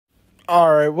All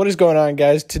right, what is going on,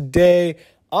 guys? Today,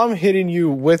 I'm hitting you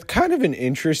with kind of an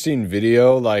interesting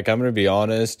video. I'm going to be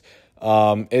honest.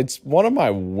 It's one of my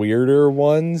weirder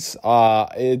ones.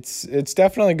 It's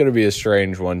definitely going to be a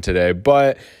strange one today.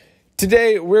 But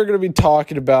today, we're going to be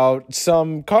talking about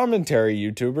some commentary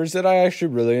YouTubers that I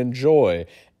actually really enjoy.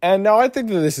 And now I think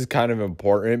that this is kind of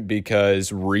important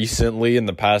because recently, in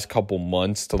the past couple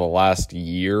months to the last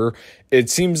year,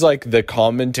 it seems like the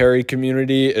commentary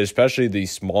community, especially the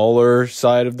smaller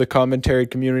side of the commentary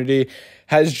community,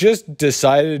 has just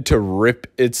decided to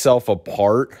rip itself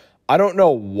apart. I don't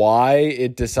know why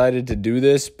it decided to do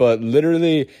this, but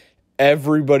literally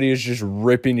everybody is just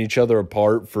ripping each other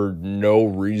apart for no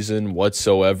reason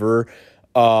whatsoever.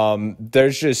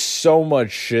 There's just so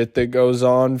much shit that goes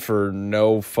on for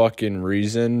no fucking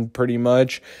reason, pretty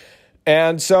much.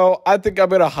 And so I think I'm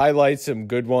going to highlight some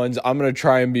good ones. I'm going to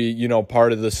try and be,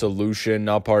 part of the solution,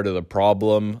 not part of the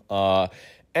problem.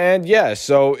 And yeah,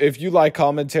 so if you like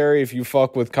commentary, if you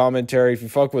fuck with commentary, if you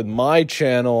fuck with my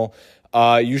channel,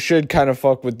 you should kind of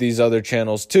fuck with these other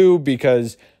channels too,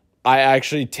 because I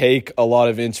actually take a lot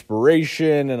of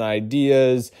inspiration and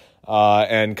ideas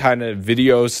and kind of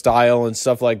video style and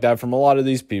stuff like that from a lot of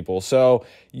these people. So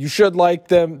you should like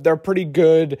them. They're pretty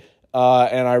good,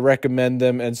 and I recommend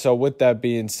them. And so with that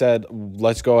being said,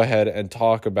 let's go ahead and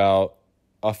talk about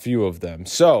a few of them.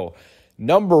 So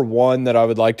number one that I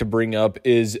would like to bring up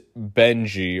is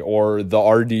Benji, or the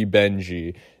RD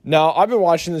Benji. Now, I've been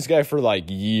watching this guy for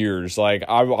years.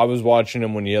 I was watching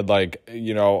him when he had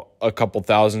a couple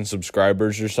thousand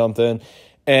subscribers or something.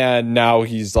 And now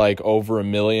he's over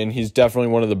 1 million. He's definitely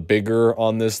one of the bigger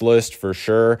on this list for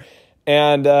sure.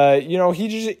 And,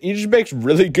 he just makes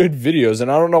really good videos.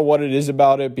 And I don't know what it is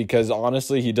about it, because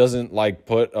honestly, he doesn't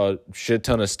put a shit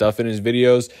ton of stuff in his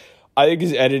videos. I think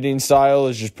his editing style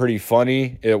is just pretty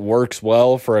funny. It works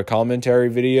well for a commentary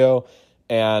video.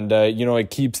 And, it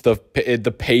keeps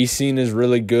the pacing is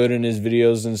really good in his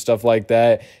videos and stuff like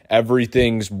that.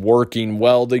 Everything's working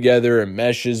well together. It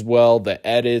meshes well. The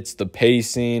edits, the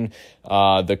pacing,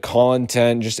 the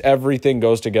content, just everything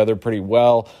goes together pretty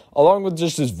well. Along with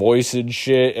just his voice and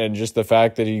shit, and just the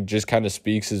fact that he just kind of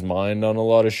speaks his mind on a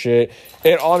lot of shit.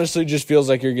 It honestly just feels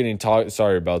like you're getting talked.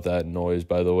 Sorry about that noise,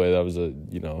 by the way. That was a,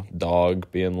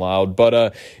 dog being loud.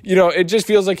 But, it just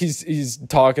feels like he's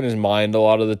talking his mind a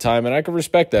lot of the time. And I can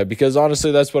respect that, because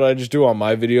honestly, that's what I just do on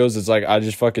my videos. It's I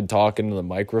just fucking talk into the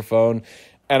microphone.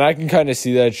 And I can kind of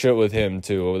see that shit with him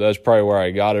too. That's probably where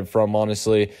I got it from,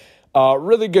 honestly.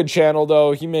 Really good channel,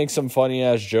 though. He makes some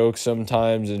funny-ass jokes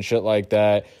sometimes and shit like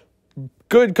that.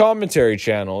 Good commentary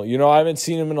channel. I haven't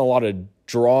seen him in a lot of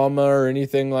drama or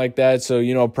anything like that.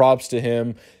 So, props to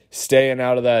him staying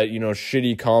out of that,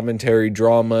 shitty commentary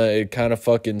drama. It kind of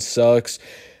fucking sucks.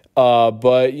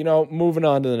 But, moving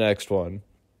on to the next one.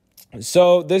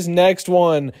 So this next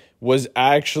one was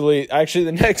actually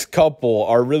the next couple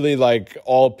are really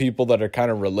all people that are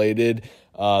kind of related,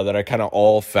 that I kind of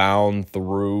all found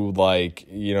through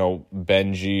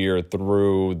Benji, or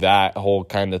through that whole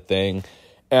kind of thing.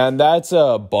 And that's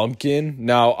Bumpkin.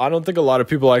 Now, I don't think a lot of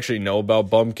people actually know about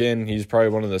Bumpkin. He's probably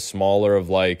one of the smaller of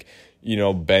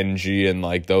Benji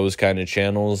and those kind of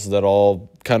channels that all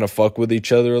kind of fuck with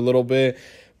each other a little bit.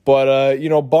 But,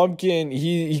 Bumpkin,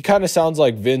 he kind of sounds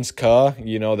like Vince Kuh,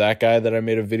 that guy that I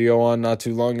made a video on not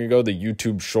too long ago, the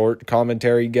YouTube short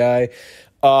commentary guy.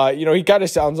 He kind of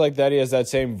sounds like that. He has that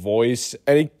same voice,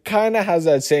 and he kind of has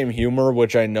that same humor,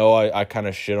 which I know I kind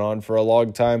of shit on for a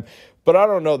long time. But I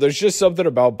don't know. There's just something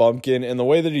about Bumpkin and the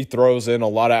way that he throws in a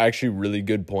lot of actually really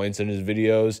good points in his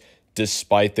videos,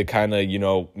 despite the kind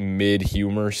of, mid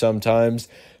humor sometimes.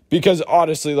 Because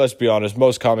honestly, let's be honest,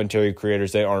 most commentary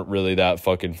creators, they aren't really that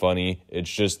fucking funny. It's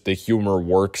just the humor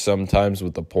works sometimes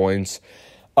with the points.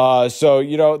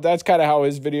 So, that's kind of how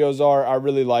his videos are. I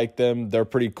really like them. They're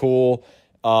pretty cool.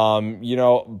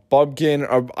 Bumpkin,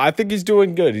 I think he's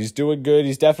doing good. He's doing good.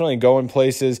 He's definitely going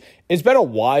places. It's been a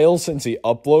while since he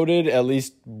uploaded, at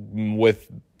least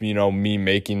with, me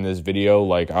making this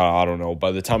video. I don't know.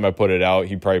 By the time I put it out,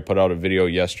 he probably put out a video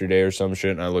yesterday or some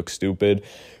shit, and I look stupid.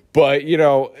 But,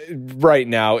 right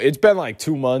now, it's been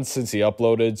 2 months since he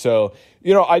uploaded. So,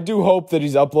 I do hope that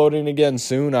he's uploading again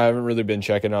soon. I haven't really been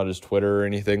checking out his Twitter or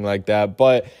anything like that.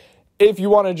 But if you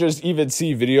want to just even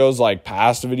see videos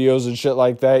past videos and shit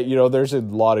like that, there's a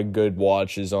lot of good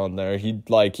watches on there.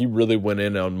 He really went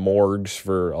in on morgues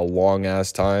for a long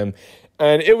ass time.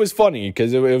 And it was funny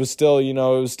because it was still, it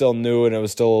was still new, and it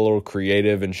was still a little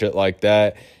creative and shit like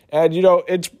that. And,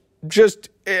 it's just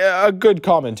a good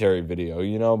commentary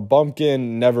video.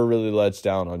 Bumpkin never really lets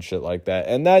down on shit like that.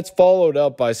 And that's followed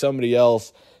up by somebody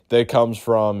else that comes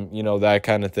from, that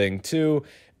kind of thing too.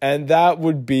 and that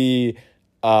would be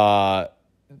I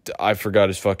forgot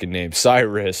his fucking name.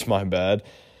 Cyrus, my bad.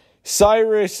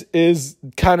 Cyrus is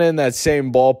kind of in that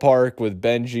same ballpark with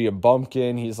Benji and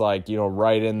Bumpkin. He's like, you know,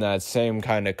 right in that same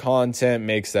kind of content,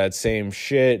 makes that same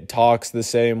shit, talks the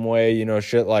same way, you know,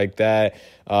 shit like that.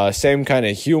 Same kind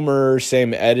of humor,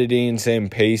 same editing, same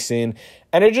pacing.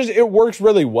 And it works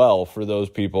really well for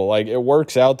those people. Like, it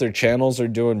works out. Their channels are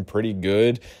doing pretty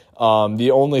good.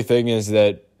 The only thing is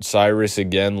that Cyrus,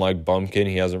 again, like Bumpkin,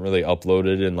 he hasn't really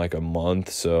uploaded in like a month.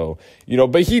 So, you know,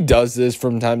 but he does this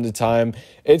from time to time.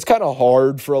 It's kind of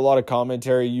hard for a lot of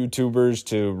commentary YouTubers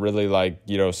to really, like,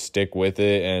 you know, stick with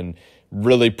it and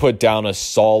really put down a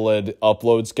solid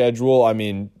upload schedule. I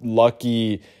mean,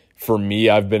 lucky for me,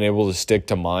 I've been able to stick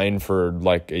to mine for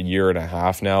like a year and a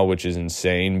half now, which is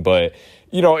insane. But,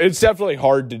 you know, it's definitely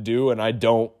hard to do. And I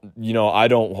don't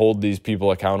hold these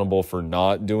people accountable for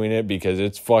not doing it because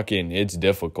it's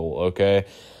difficult. Okay.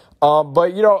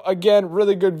 But, you know, again,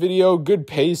 really good video, good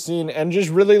pacing, and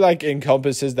just really like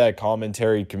encompasses that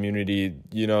commentary community,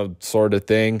 you know, sort of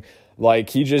thing.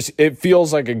 Like, it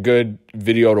feels like a good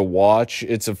video to watch.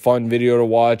 It's a fun video to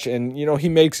watch. And, you know, he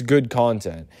makes good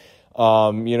content.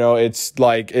 You know, it's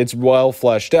well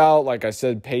fleshed out. Like I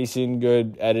said, pacing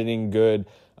good, editing good,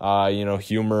 you know,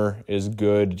 humor is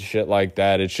good, shit like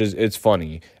that. It's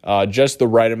funny. Just the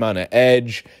right amount of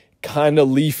edge, kind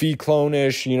of Leafy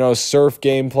clone-ish, you know, surf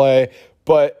gameplay,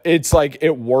 but it's like,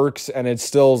 it works and it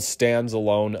still stands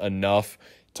alone enough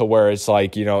to where it's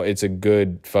like, you know, it's a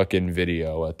good fucking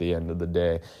video at the end of the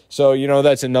day. So, you know,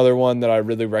 that's another one that I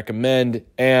really recommend.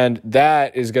 And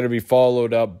that is going to be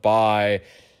followed up by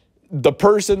the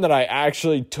person that I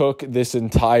actually took this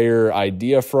entire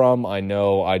idea from. I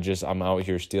know I'm out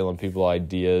here stealing people's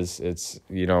ideas. It's,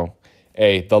 you know,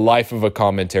 hey, the life of a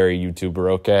commentary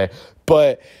YouTuber, okay?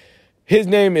 But his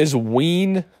name is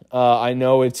Ween. I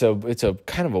know it's a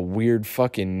kind of a weird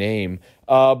fucking name.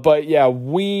 But yeah,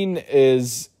 Ween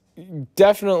is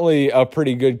definitely a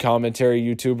pretty good commentary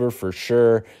YouTuber for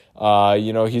sure.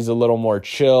 You know, he's a little more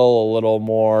chill, a little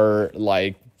more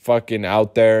like fucking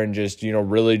out there and just, you know,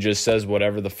 really just says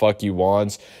whatever the fuck he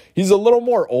wants. He's a little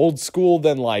more old school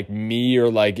than like me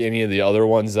or like any of the other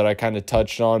ones that I kind of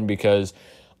touched on, because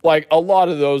like a lot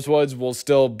of those ones will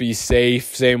still be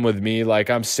safe. Same with me. Like,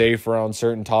 I'm safe around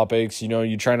certain topics. You know,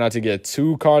 you try not to get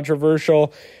too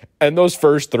controversial. And those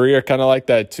first three are kind of like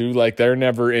that too. Like, they're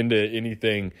never into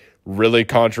anything really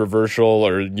controversial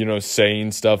or, you know,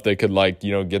 saying stuff that could like,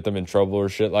 you know, get them in trouble or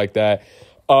shit like that.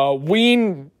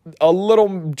 Ween a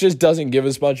little just doesn't give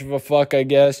as much of a fuck, I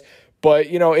guess. But,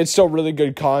 you know, it's still really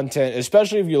good content,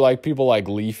 especially if you like people like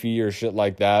Leafy or shit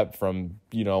like that from,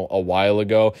 you know, a while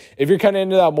ago. If you're kind of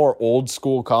into that more old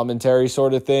school commentary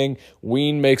sort of thing,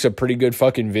 Ween makes a pretty good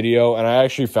fucking video. And I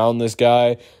actually found this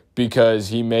guy because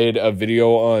he made a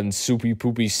video on Soupy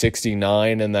Poopy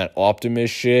 69 and that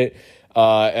Optimus shit.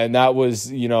 And that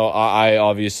was, you know, I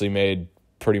obviously made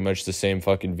pretty much the same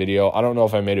fucking video. I don't know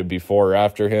if I made it before or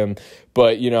after him,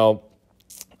 but, you know,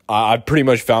 I pretty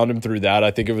much found him through that. I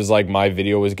think it was like my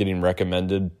video was getting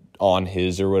recommended on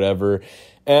his or whatever.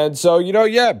 And so, you know,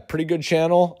 yeah, pretty good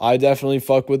channel. I definitely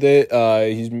fuck with it.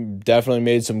 He's definitely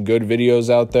made some good videos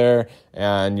out there,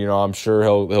 and, you know, I'm sure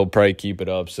he'll probably keep it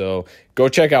up. So go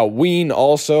check out Ween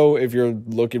also if you're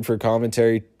looking for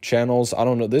commentary channels. I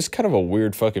don't know. This is kind of a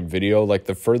weird fucking video. Like,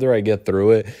 the further I get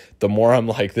through it, the more I'm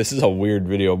like, this is a weird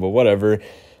video, but whatever.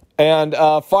 And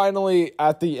finally,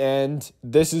 at the end,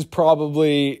 this is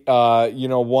probably, you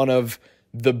know, one of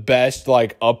the best,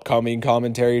 like, upcoming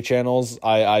commentary channels,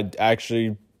 I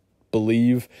actually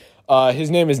believe.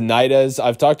 His name is Nidez.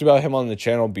 I've talked about him on the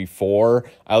channel before.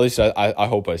 At least I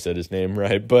hope I said his name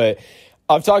right. But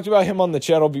I've talked about him on the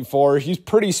channel before. He's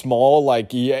pretty small.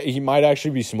 Like, he might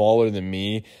actually be smaller than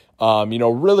me. You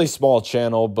know, really small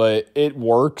channel, but it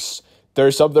works.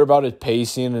 There's something about his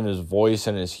pacing and his voice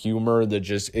and his humor that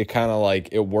just, it kind of like,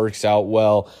 it works out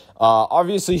well.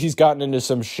 Obviously, he's gotten into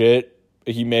some shit.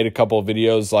 He made a couple of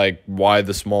videos like why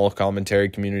the small commentary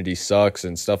community sucks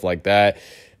and stuff like that.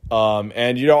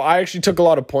 And, you know, I actually took a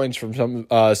lot of points from some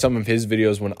of his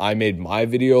videos when I made my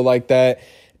video like that.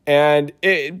 And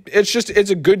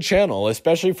it's a good channel,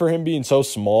 especially for him being so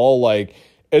small. Like,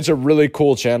 it's a really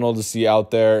cool channel to see out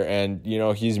there, and, you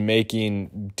know, he's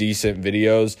making decent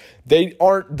videos. They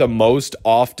aren't the most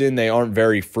often. They aren't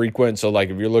very frequent. So, like,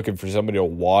 if you're looking for somebody to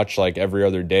watch, like, every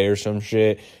other day or some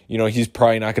shit, you know, he's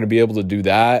probably not going to be able to do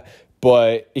that.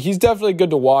 But he's definitely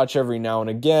good to watch every now and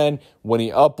again. When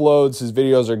he uploads, his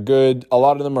videos are good. A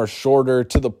lot of them are shorter,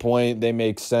 to the point. They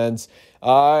make sense.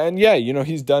 And, yeah, you know,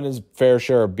 he's done his fair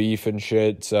share of beef and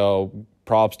shit, so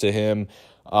props to him.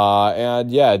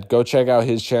 And yeah, go check out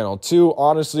his channel too.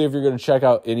 Honestly, if you're going to check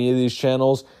out any of these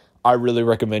channels, I really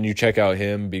recommend you check out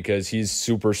him because he's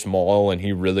super small and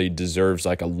he really deserves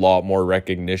like a lot more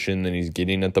recognition than he's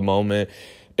getting at the moment.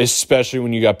 Especially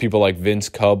when you got people like Vince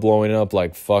Cub blowing up,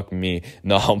 like, fuck me.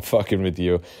 No, I'm fucking with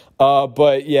you.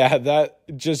 But yeah, that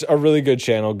just a really good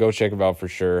channel. Go check him out for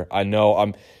sure. I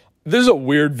know this is a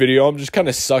weird video. I'm just kind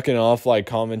of sucking off like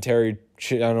commentary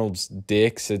channels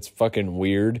dicks. It's fucking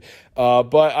weird.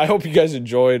 But I hope you guys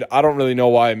enjoyed. I don't really know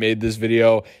why I made this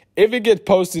video. If it gets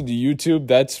posted to YouTube,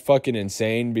 that's fucking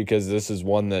insane because this is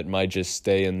one that might just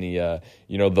stay in the,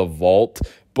 the vault.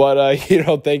 But,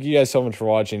 thank you guys so much for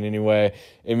watching anyway.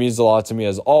 It means a lot to me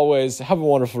as always. Have a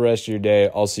wonderful rest of your day.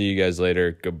 I'll see you guys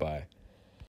later. Goodbye.